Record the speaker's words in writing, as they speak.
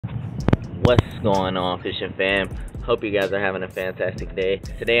What's going on, fishing fam? Hope you guys are having a fantastic day.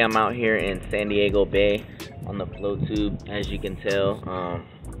 Today I'm out here in San Diego Bay on the flow tube. As you can tell,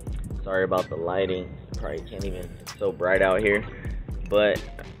 sorry about the lighting, probably can't even, it's so bright out here, but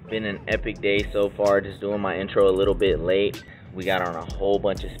been an epic day so far. Just doing my intro a little bit late. We got on a whole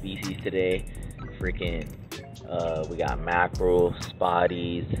bunch of species today. We got mackerel,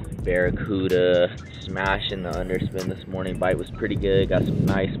 spotties, barracuda, smashing the underspin this morning. Bite was pretty good, got some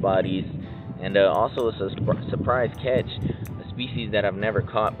nice spotties, and also it's a surprise catch, a species that I've never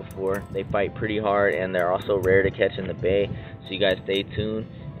caught before. They fight pretty hard and they're also rare to catch in the bay, so you guys stay tuned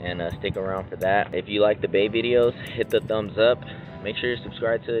and stick around for that. If you like the bay videos, hit the thumbs up, make sure you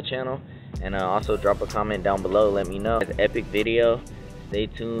subscribe to the channel, and also drop a comment down below, let me know. It's an epic video, stay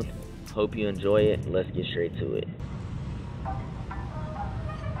tuned, hope you enjoy it. Let's get straight to it.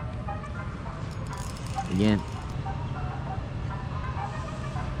 Again,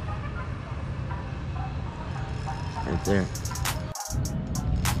 right there.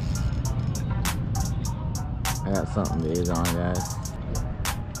 I got something big on, guys.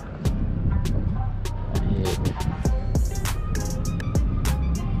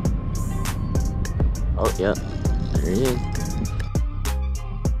 Oh, yep, there he is.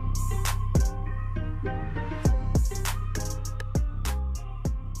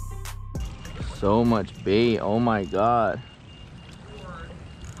 So much bait, oh my god.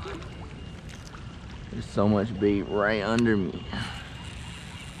 There's so much bait right under me.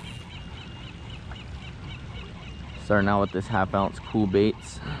 Starting out with this half-ounce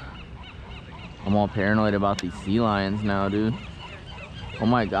coolbaits. I'm all paranoid about these sea lions now, dude. Oh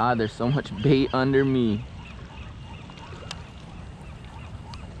my god, there's so much bait under me.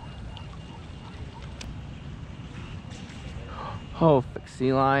 Oh,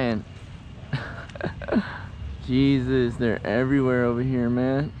 sea lion. Jesus, they're everywhere over here,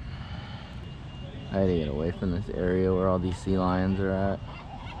 man. I had to get away from this area where all these sea lions are at.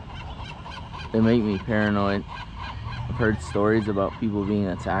 They make me paranoid. I've heard stories about people being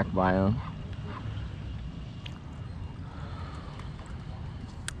attacked by them.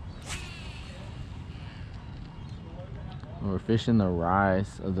 We're fishing the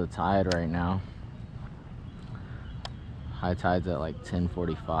rise of the tide right now. High tide's at like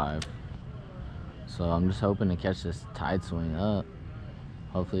 10:45. So I'm just hoping to catch this tide swing up.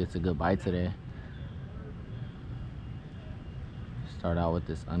 Hopefully it's a good bite today. Start out with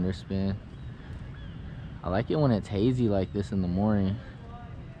this underspin. I like it when it's hazy like this in the morning.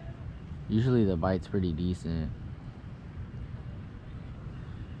 Usually the bite's pretty decent.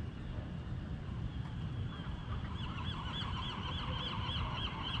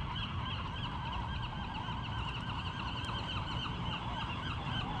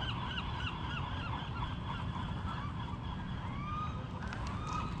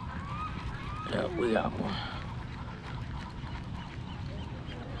 Yep, we got one.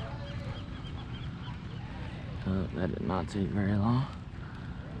 That did not take very long.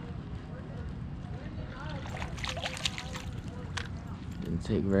 Didn't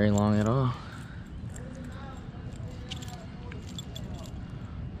take very long at all.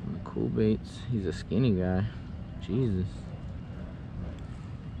 And the coolbaits, he's a skinny guy. Jesus.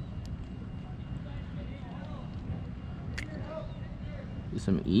 Do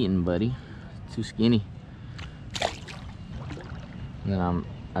some eating, buddy. Too skinny. And then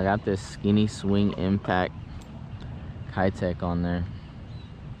I got this skinny swing impact high-tech on there.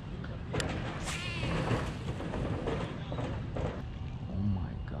 Oh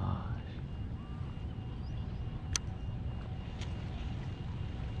my gosh.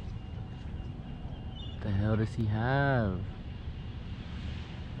 What the hell does he have?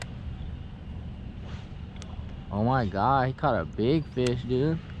 Oh my god, he caught a big fish,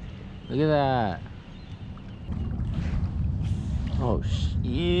 dude. Look at that. Oh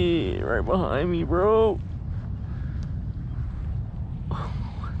shit, right behind me, bro.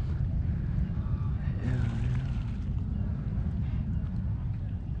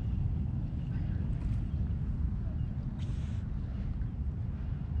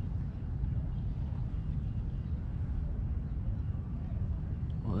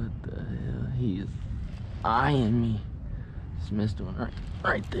 What the hell? He is eyeing me. Just missed one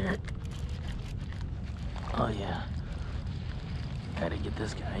right there. Oh yeah. Gotta get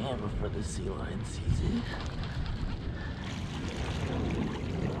this guy in before the sea lion sees it.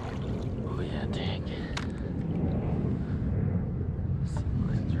 Oh yeah, dang. Sea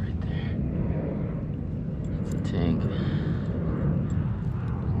lion's right there. It's a tank. And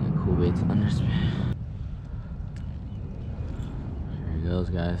then coolbaits underspin. Here he goes,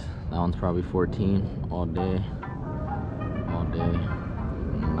 guys. That one's probably 14 all day. All day.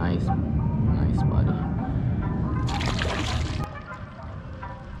 Nice Nice, buddy.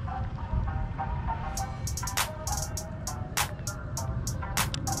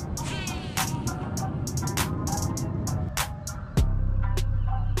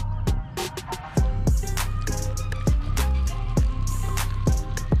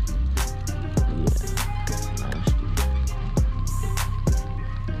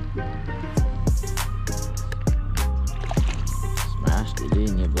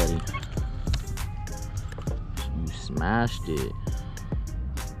 Didn't you, buddy? You smashed it.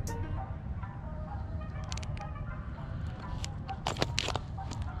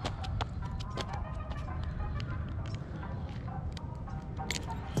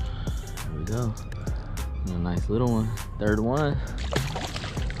 There we go. A nice little one. Third one.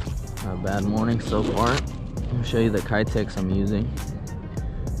 Not a bad morning so far. Let me show you the Kitex I'm using.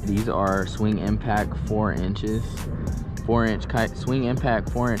 These are Swing Impact 4 inches. 4-inch kite, Swing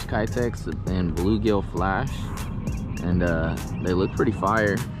Impact 4-inch Kitex and bluegill flash, and they look pretty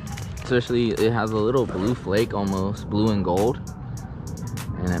fire. Especially it has a little blue flake, almost blue and gold,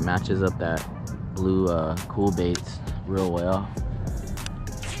 and it matches up that blue cool baits real well.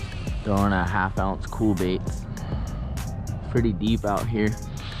 Throwing a 1/2 ounce cool baits. Pretty deep out here,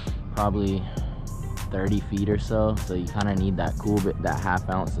 probably 30 feet or so. So you kind of need that cool bit, that 1/2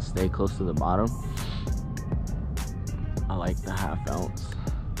 ounce to stay close to the bottom. I like the 1/2 ounce.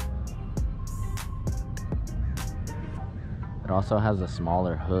 It also has a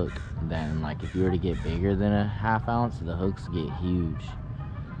smaller hook than, like, if you were to get bigger than a 1/2 ounce, the hooks get huge.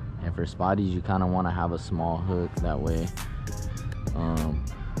 And for spotties, you kind of want to have a small hook. That way,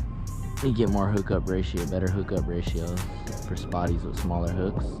 you get more hookup ratio, better hookup ratios for spotties with smaller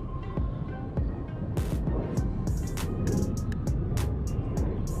hooks.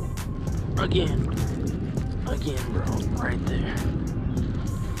 Again, bro, right there.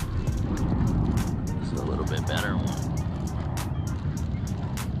 This is a little bit better one.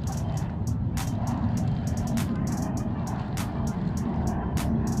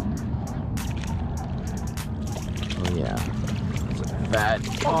 Oh yeah, it's a fat.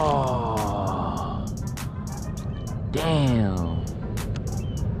 Oh, damn!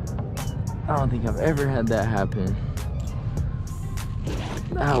 I don't think I've ever had that happen.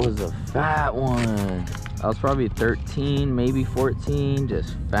 That was a fat one. I was probably 13, maybe 14,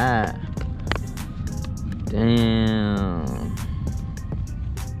 just fat. Damn.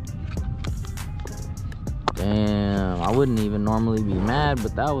 Damn, I wouldn't even normally be mad,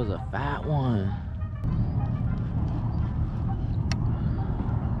 but that was a fat one.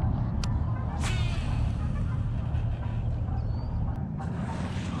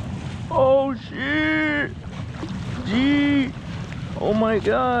 Oh shit! Gee! Oh my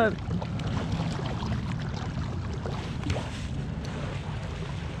god!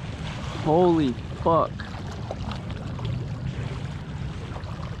 Holy fuck.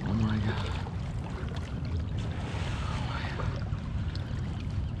 Oh my god. Oh my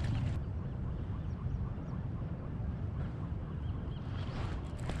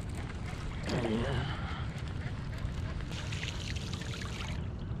god. Yeah.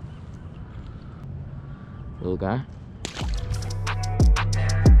 Little guy.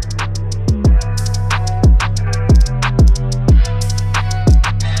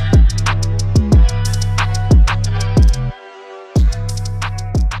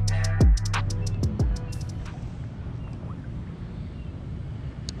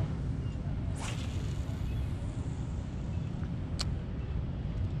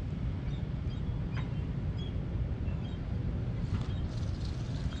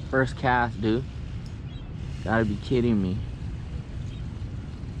 First cast, dude. Gotta be kidding me.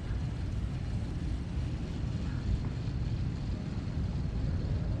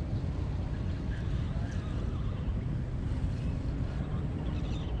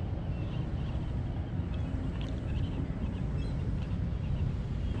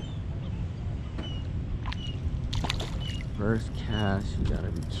 First cast, you gotta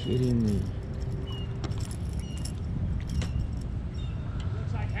be kidding me.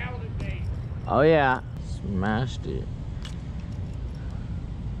 Oh yeah, smashed it.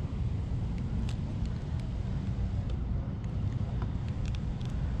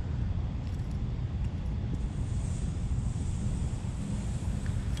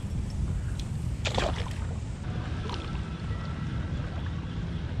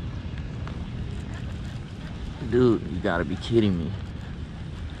 Dude, you gotta be kidding me.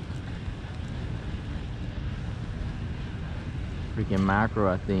 Freaking mackerel,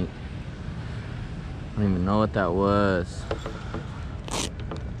 I think. I don't even know what that was.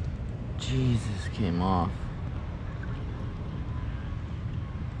 Jesus, came off.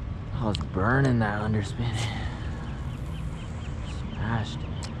 I was burning that underspin. Smashed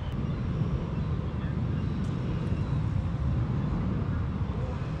it.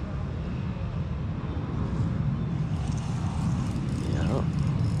 Yep.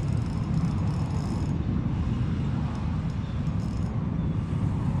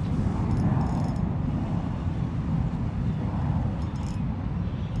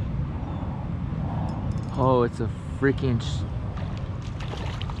 Oh, it's a freaking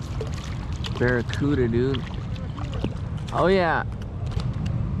Barracuda, dude. Oh yeah.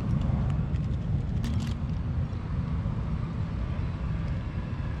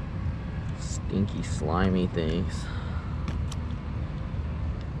 Stinky, slimy things.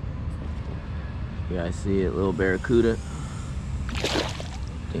 You guys see it, little Barracuda.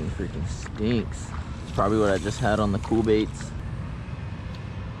 Thing freaking stinks. It's probably what I just had on the coolbaits.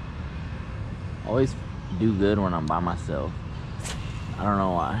 Always do good when I'm by myself. I don't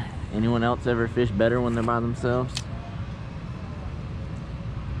know why. Anyone else ever fish better when they're by themselves?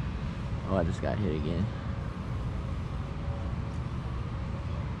 Oh, I just got hit again.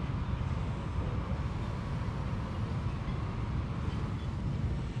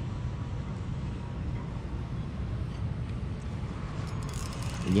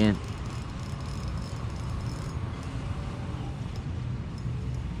 Again.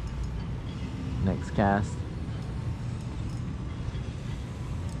 Next cast.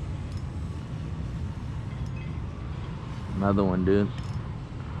 Another one, dude.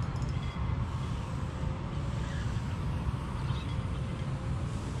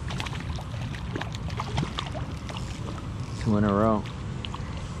 Two in a row.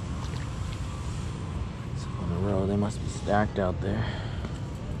 Two in a row. They must be stacked out there.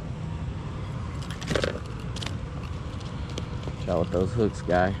 Watch out with those hooks,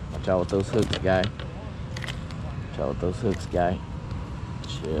 guy. Watch out with those hooks, guy. Watch out with those hooks, guy.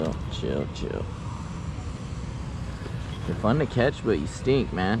 Chill, chill, chill. They're fun to catch, but you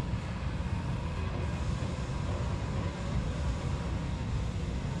stink, man.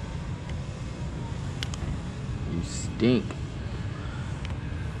 You stink.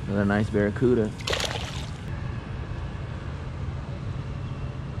 Another nice Barracuda.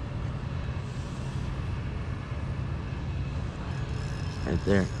 Right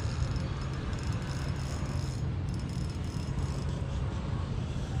there.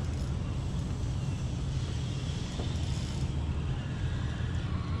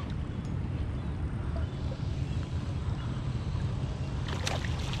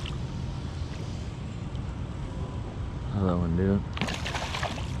 Another one, dude.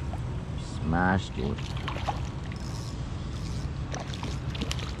 Smashed it.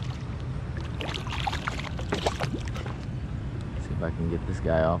 If I can get this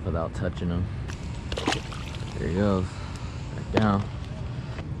guy off without touching him. There he goes. Back down.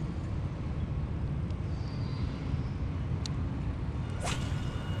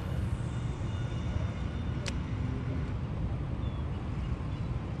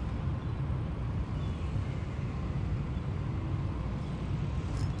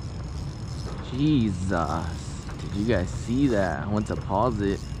 Jesus. Did you guys see that? I went to pause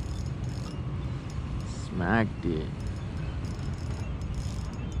it. Smacked it.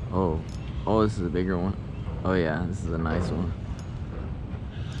 Oh, this is a bigger one. Oh yeah, this is a nice one.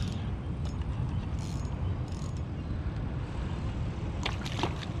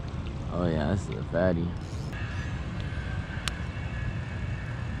 Oh yeah, this is a fatty.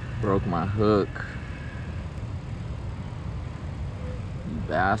 Broke my hook. You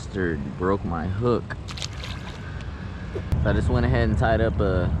bastard, you broke my hook. So I just went ahead and tied up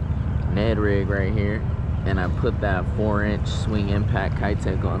a Ned rig right here. And I put that 4-inch swing impact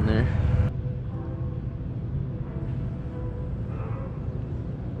Kitech on there.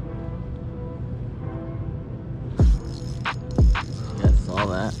 You guys saw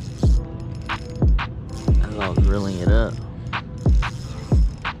that? As I was reeling it up.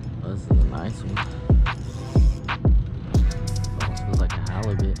 Oh, this is a nice one. Almost feels like a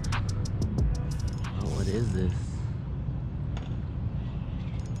halibut. Oh, what is this?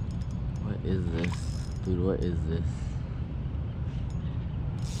 What is this? Dude, what is this?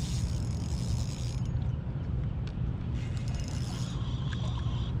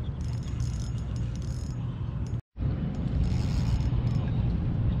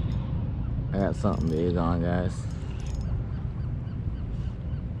 I got something big on, guys.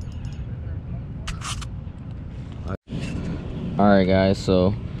 Alright guys,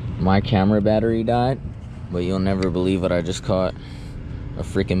 so my camera battery died, but you'll never believe what I just caught. A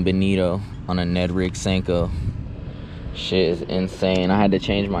freaking bonito on a Ned rig Senko. Shit is insane. I had to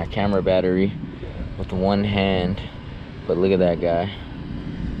change my camera battery with one hand, but look at that guy.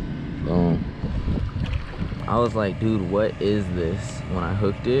 I was like, dude, what is this? When I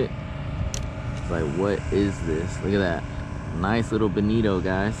hooked it, it's like, what is this? Look at that. Nice little bonito,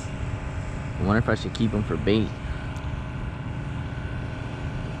 guys. I wonder if I should keep him for bait.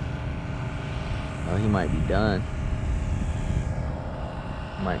 Oh, he might be done.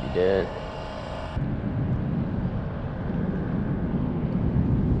 He might be dead.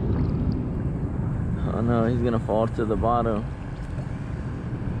 Oh no, he's gonna fall to the bottom.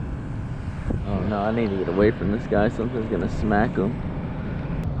 Oh no, I need to get away from this guy. Something's gonna smack him.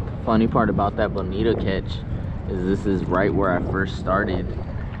 The funny part about that bonito catch is this is right where I first started.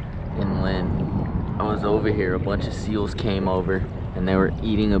 And when I was over here, a bunch of seals came over and they were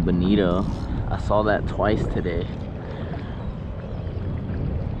eating a bonito. I saw that twice today.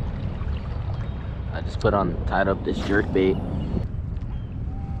 I just tied up this jerkbait.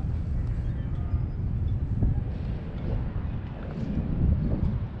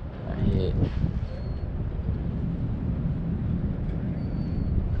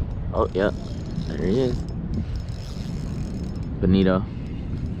 Oh, yep, there he is. Bonito.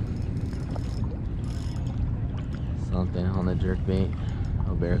 Something on the jerkbait.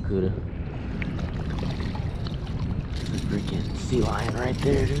 Oh, Barracuda. There's a freaking sea lion right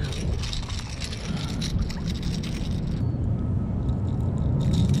there, dude.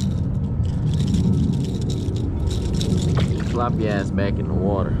 Flop your ass back in the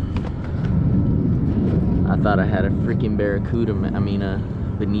water. I thought I had a freaking Barracuda, I mean a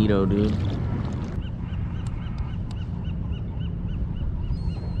bonito, dude.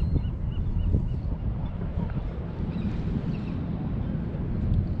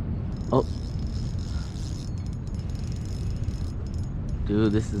 Oh.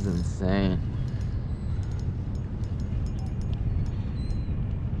 Dude, this is insane.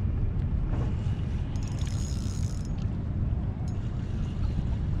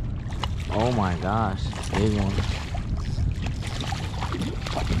 Oh my gosh, big one.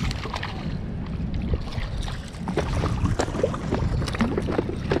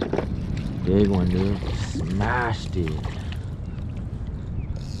 Big one, dude. Smashed it.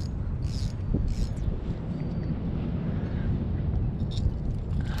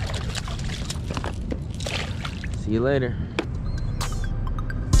 See you later.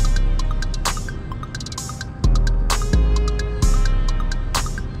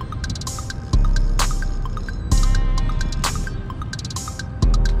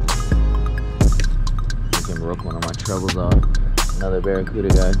 Broke one of my trebles off. Another Barracuda,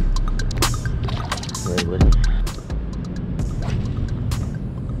 guys. Wait, buddy.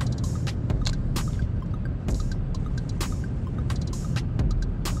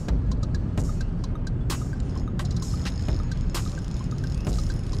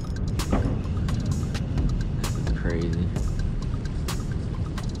 This is crazy.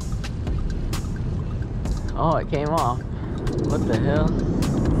 Oh, it came off. What the hell?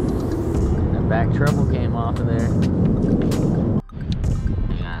 Back treble came off of there.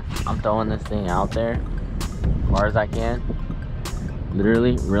 Yeah, I'm throwing this thing out there as far as I can.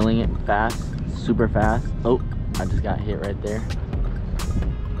 Literally reeling it fast, super fast. Oh, I just got hit right there.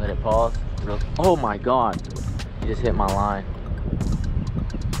 Let it pause. Oh my god, he just hit my line.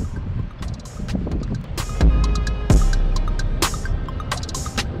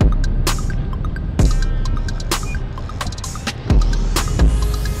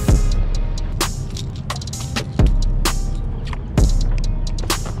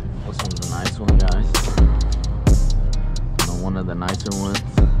 One of the nicer ones,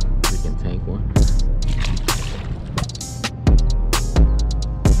 freaking tank one.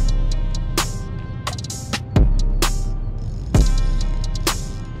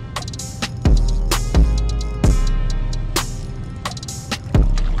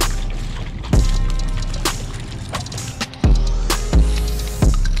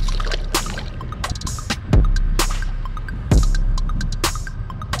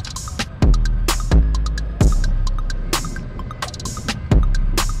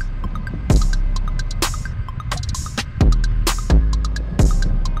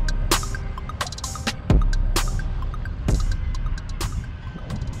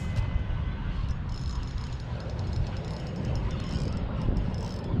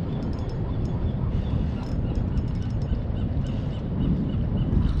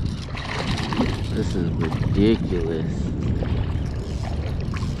 This is ridiculous.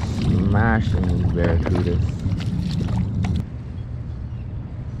 Smashing these Barracudas.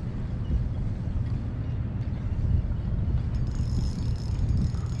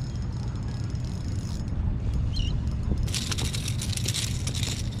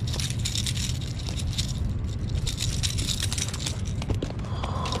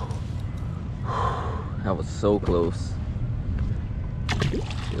 That was so close. See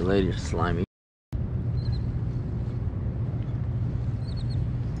you later, slimy.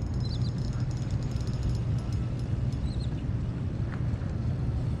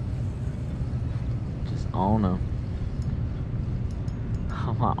 Just on him.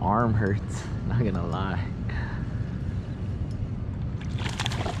 Oh, my arm hurts. Not gonna lie.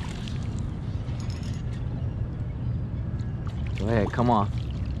 Go ahead, come on.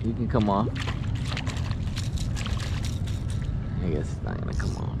 You can come off. I guess it's not gonna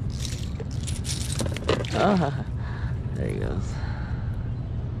come off. Ah, there he goes.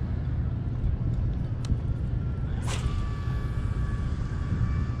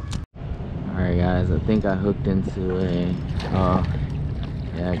 Alright guys, I think I hooked into a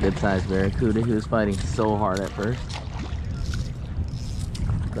yeah, good sized barracuda. He was fighting so hard at first,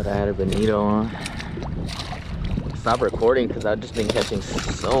 but I had a bonito on. Stop recording because I've just been catching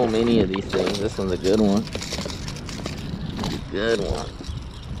so many of these things. This one's a good one. Good one.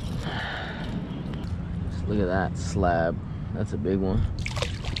 Just look at that slab. That's a big one.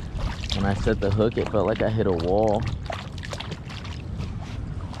 When I set the hook, it felt like I hit a wall.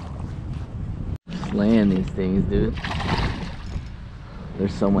 Slaying these things, dude.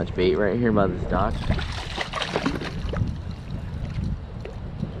 There's so much bait right here by this dock.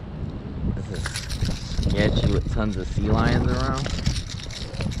 This is sketchy with tons of sea lions around.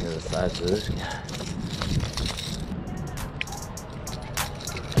 Look at the size of this guy.